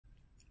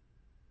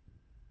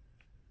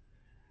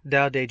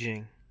Tao Te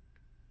Ching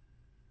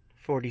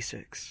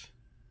 46.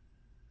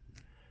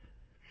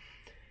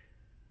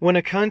 When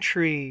a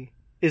country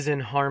is in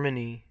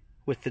harmony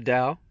with the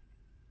Tao,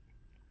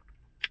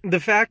 the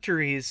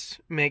factories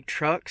make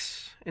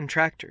trucks and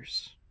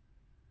tractors.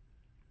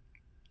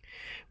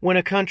 When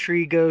a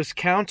country goes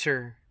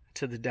counter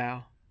to the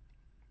Tao,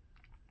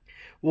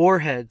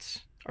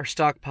 warheads are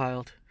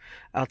stockpiled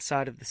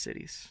outside of the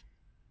cities.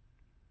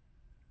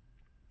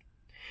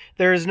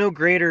 There is no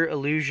greater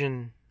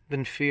illusion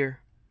than fear,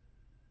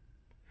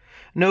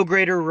 no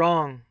greater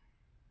wrong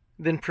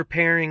than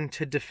preparing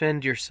to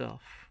defend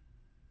yourself,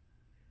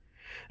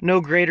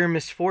 no greater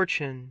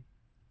misfortune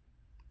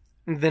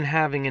than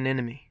having an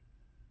enemy.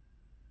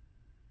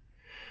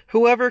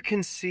 Whoever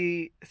can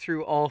see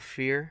through all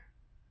fear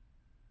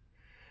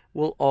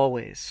will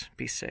always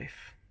be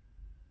safe.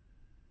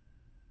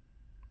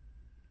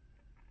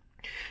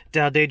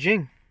 Tao Te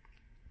Ching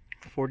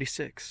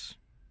 46.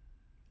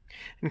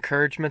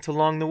 Encouragement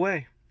along the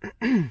way.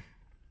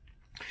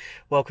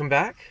 Welcome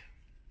back.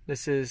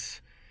 This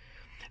is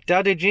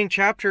Tao Te Ching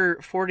chapter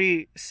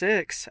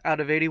 46 out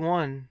of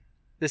 81.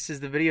 This is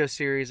the video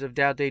series of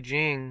Tao Te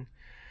Ching.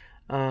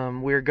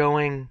 We're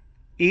going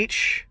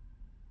each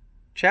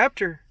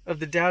chapter of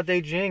the Tao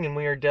Te Ching, and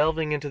we are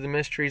delving into the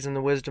mysteries and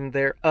the wisdom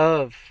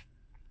thereof.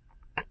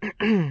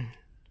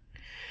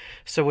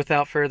 So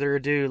without further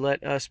ado,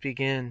 let us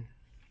begin.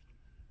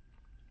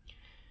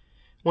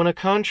 When a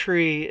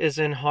country is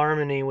in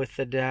harmony with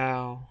the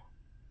Tao,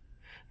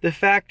 the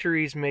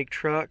factories make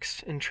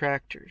trucks and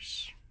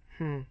tractors.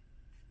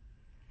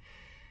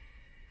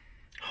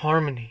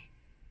 Harmony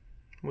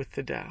with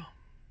the Tao.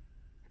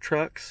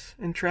 Trucks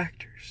and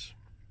tractors.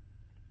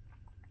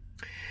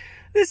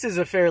 This is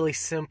a fairly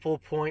simple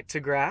point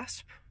to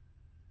grasp.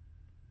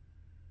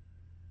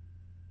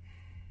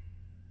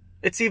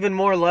 It's even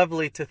more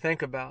lovely to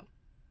think about.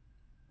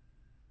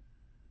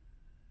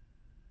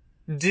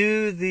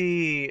 Do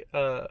the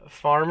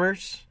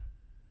farmers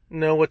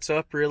know what's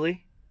up,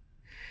 really?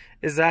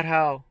 Is that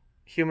how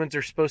humans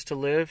are supposed to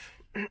live?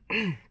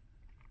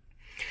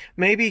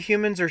 Maybe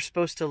humans are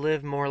supposed to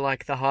live more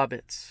like the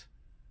hobbits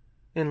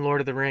in Lord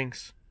of the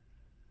Rings.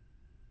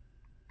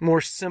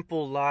 More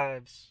simple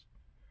lives.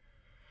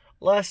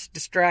 Less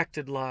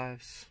distracted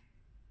lives.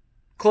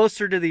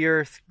 Closer to the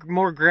earth,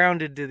 more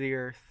grounded to the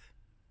earth.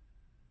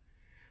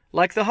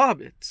 Like the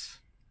hobbits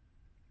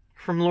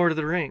from Lord of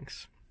the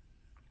Rings.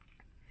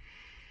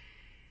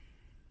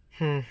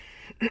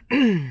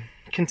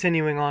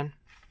 Continuing on.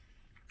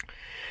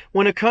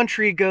 When a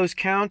country goes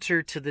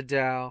counter to the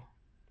Tao,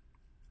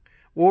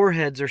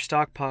 warheads are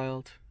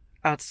stockpiled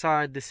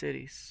outside the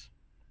cities.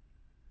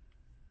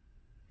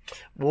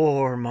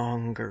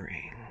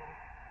 Warmongering.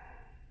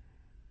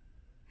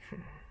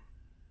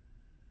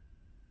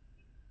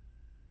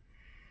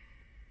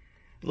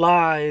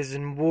 Lies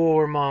and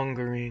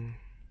warmongering.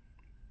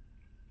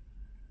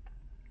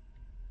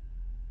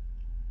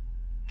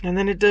 And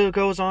then it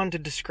goes on to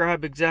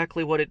describe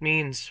exactly what it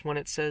means when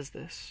it says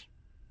this.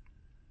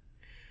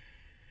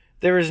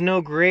 There is no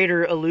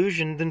greater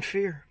illusion than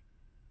fear.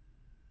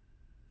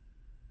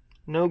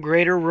 No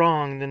greater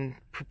wrong than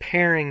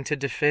preparing to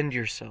defend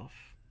yourself.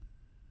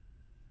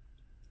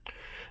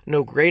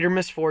 No greater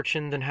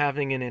misfortune than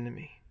having an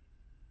enemy.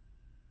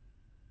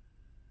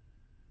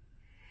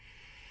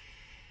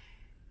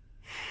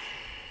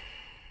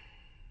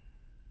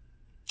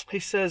 He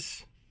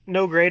says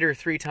no greater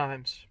 3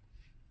 times.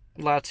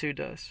 Lao Tzu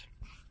does.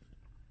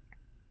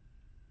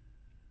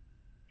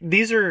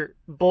 These are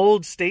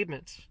bold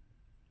statements.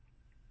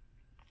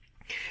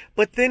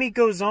 But then he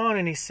goes on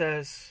and he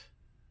says,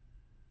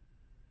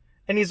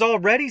 and he's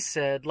already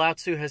said, Lao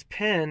Tzu has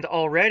penned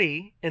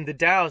already in the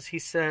Taos, he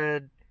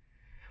said,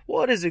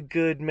 what is a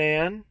good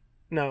man?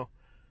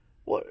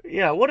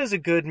 What is a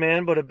good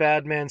man but a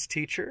bad man's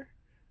teacher?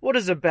 What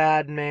is a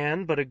bad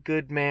man but a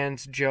good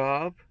man's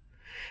job?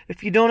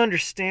 If you don't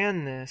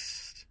understand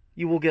this,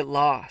 you will get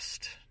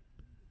lost.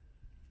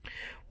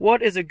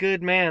 What is a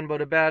good man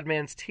but a bad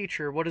man's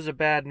teacher? What is a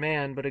bad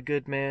man but a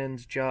good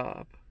man's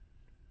job?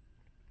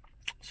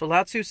 So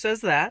Lao Tzu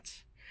says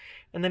that.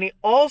 And then he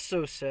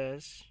also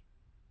says,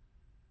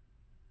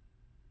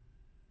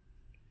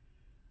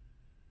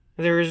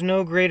 there is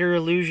no greater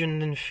illusion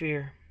than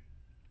fear.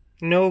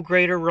 No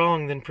greater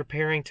wrong than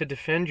preparing to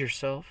defend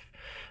yourself.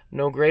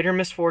 No greater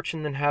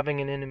misfortune than having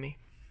an enemy.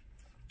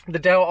 The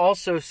Tao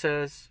also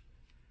says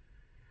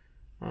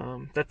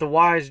that the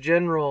wise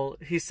general,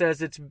 he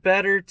says it's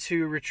better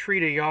to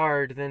retreat a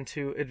yard than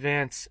to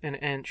advance an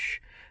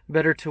inch.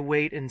 Better to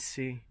wait and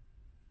see.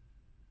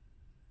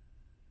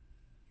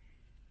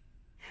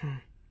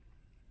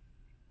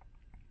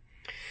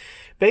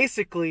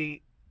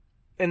 Basically,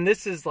 and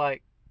this is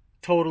like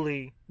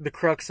totally the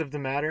crux of the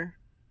matter,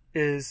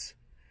 is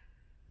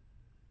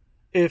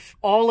if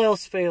all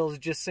else fails,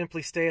 just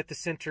simply stay at the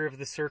center of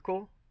the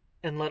circle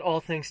and let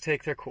all things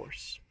take their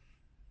course.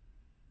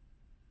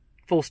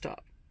 Full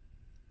stop.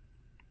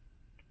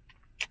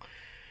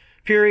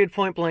 Period,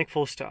 point blank,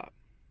 full stop.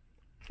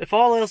 If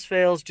all else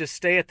fails, just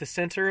stay at the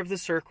center of the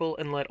circle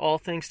and let all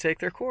things take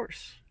their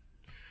course.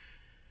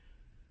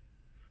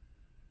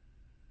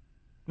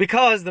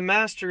 Because the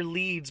Master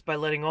leads by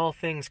letting all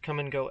things come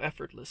and go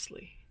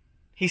effortlessly.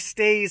 He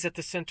stays at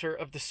the center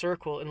of the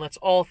circle and lets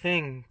all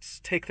things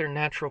take their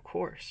natural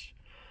course.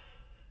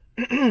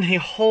 He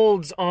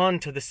holds on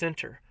to the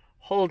center.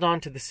 Hold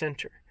on to the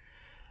center.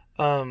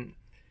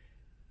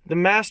 The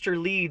Master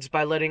leads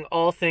by letting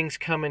all things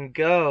come and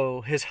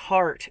go. His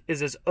heart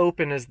is as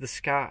open as the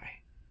sky.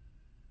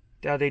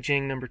 Tao Te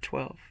Ching number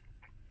 12.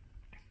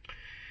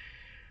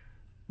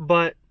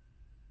 But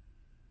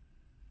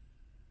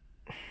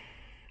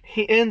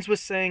he ends with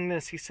saying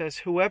this. He says,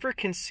 whoever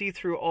can see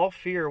through all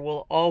fear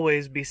will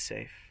always be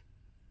safe.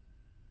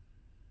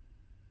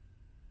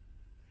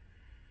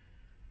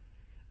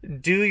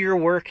 Do your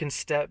work and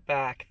step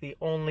back, the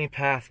only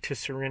path to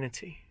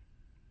serenity.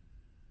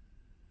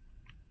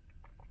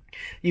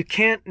 You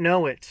can't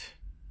know it,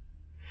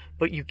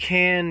 but you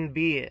can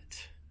be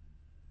it,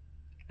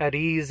 at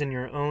ease in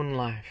your own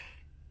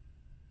life.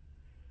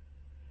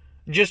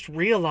 Just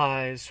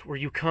realize where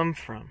you come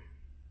from.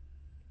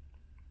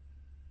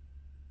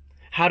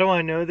 How do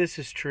I know this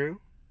is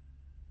true?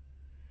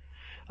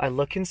 I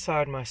look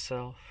inside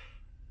myself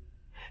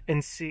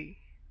and see.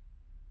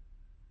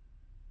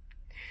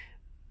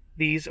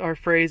 These are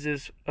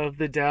phrases of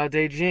the Tao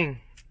Te Ching.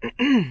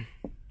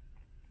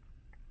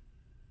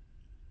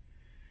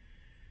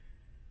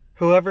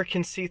 Whoever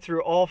can see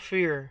through all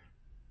fear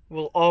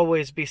will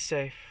always be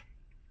safe.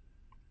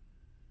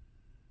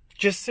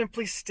 Just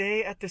simply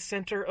stay at the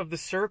center of the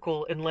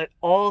circle and let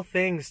all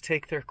things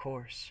take their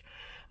course.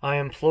 I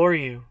implore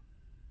you.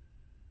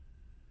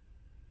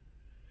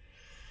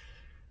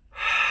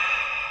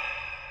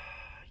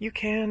 You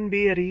can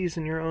be at ease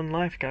in your own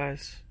life,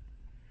 guys.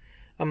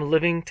 I'm a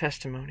living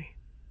testimony.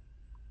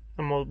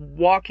 I'm a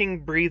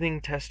walking,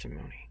 breathing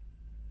testimony.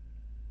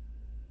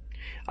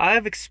 I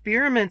have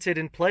experimented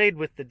and played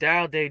with the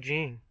Tao Te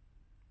Ching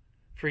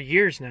for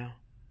years now.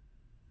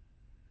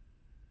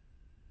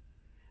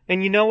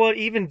 And you know what?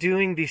 Even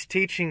doing these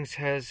teachings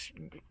has,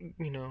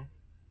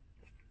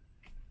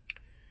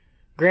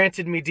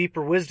 granted me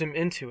deeper wisdom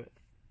into it.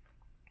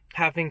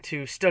 Having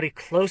to study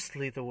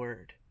closely the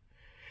word.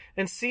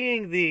 And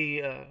seeing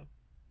the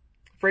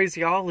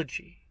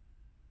phraseology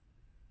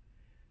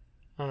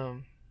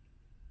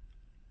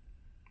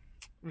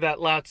that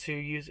Lao Tzu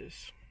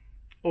uses.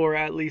 Or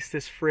at least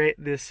this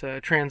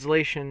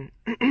translation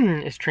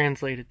is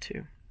translated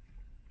to.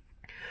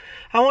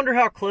 I wonder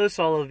how close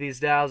all of these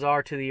Taos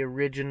are to the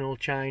original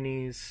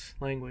Chinese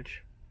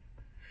language.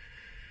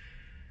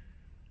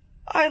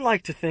 I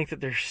like to think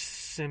that they're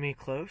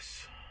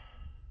semi-close.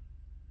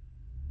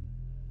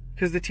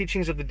 Because the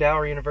teachings of the Tao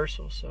are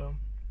universal, so.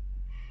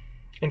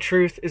 And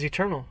truth is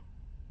eternal.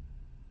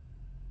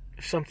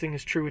 If something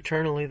is true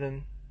eternally,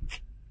 then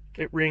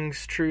it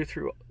rings true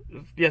through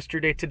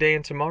yesterday, today,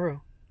 and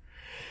tomorrow.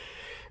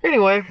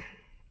 Anyway,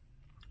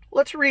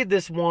 let's read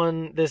this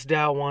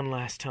Tao one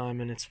last time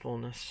in its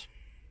fullness.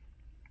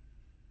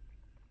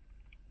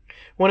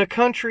 When a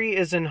country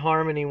is in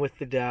harmony with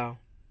the Tao,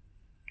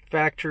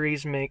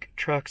 factories make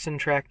trucks and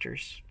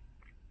tractors.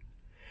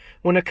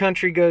 When a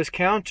country goes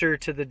counter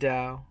to the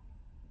Tao,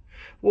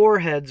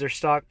 warheads are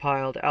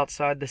stockpiled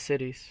outside the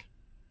cities.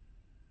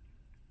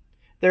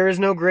 There is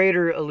no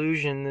greater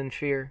illusion than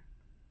fear,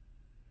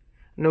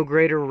 no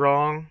greater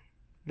wrong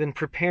than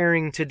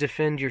preparing to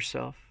defend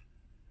yourself,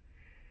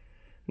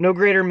 no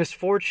greater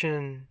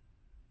misfortune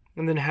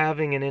than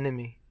having an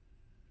enemy.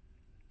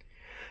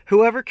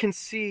 Whoever can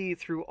see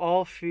through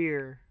all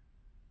fear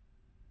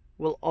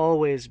will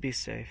always be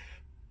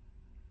safe.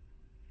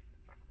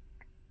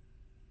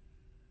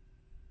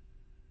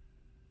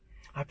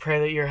 I pray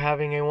that you're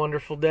having a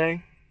wonderful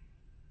day.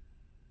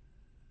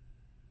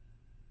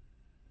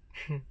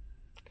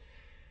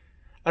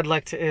 I'd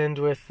like to end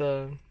with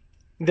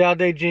Tao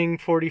Te Ching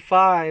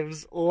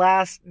 45's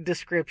last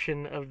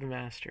description of the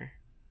Master.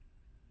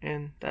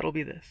 And that'll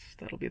be this.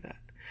 That'll be that.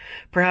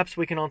 Perhaps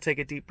we can all take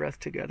a deep breath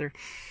together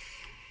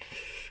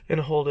and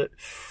hold it.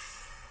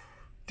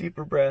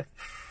 Deeper breath.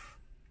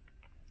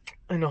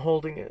 And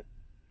holding it.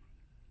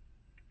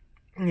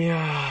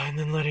 Yeah, and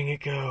then letting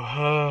it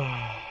go.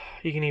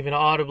 You can even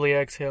audibly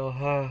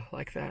exhale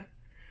like that.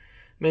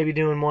 Maybe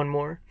doing one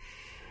more.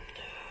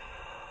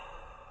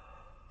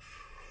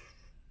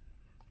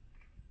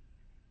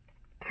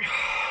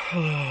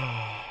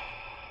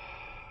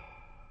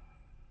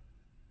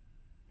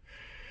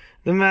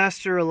 The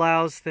Master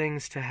allows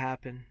things to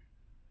happen.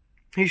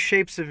 He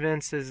shapes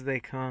events as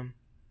they come.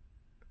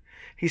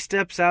 He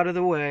steps out of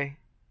the way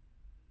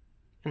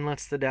and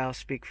lets the Tao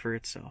speak for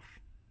itself.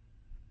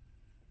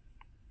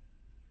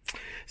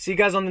 See you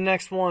guys on the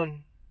next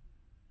one.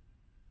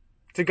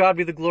 To God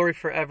be the glory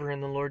forever. In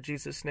the Lord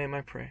Jesus' name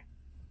I pray.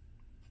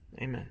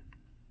 Amen.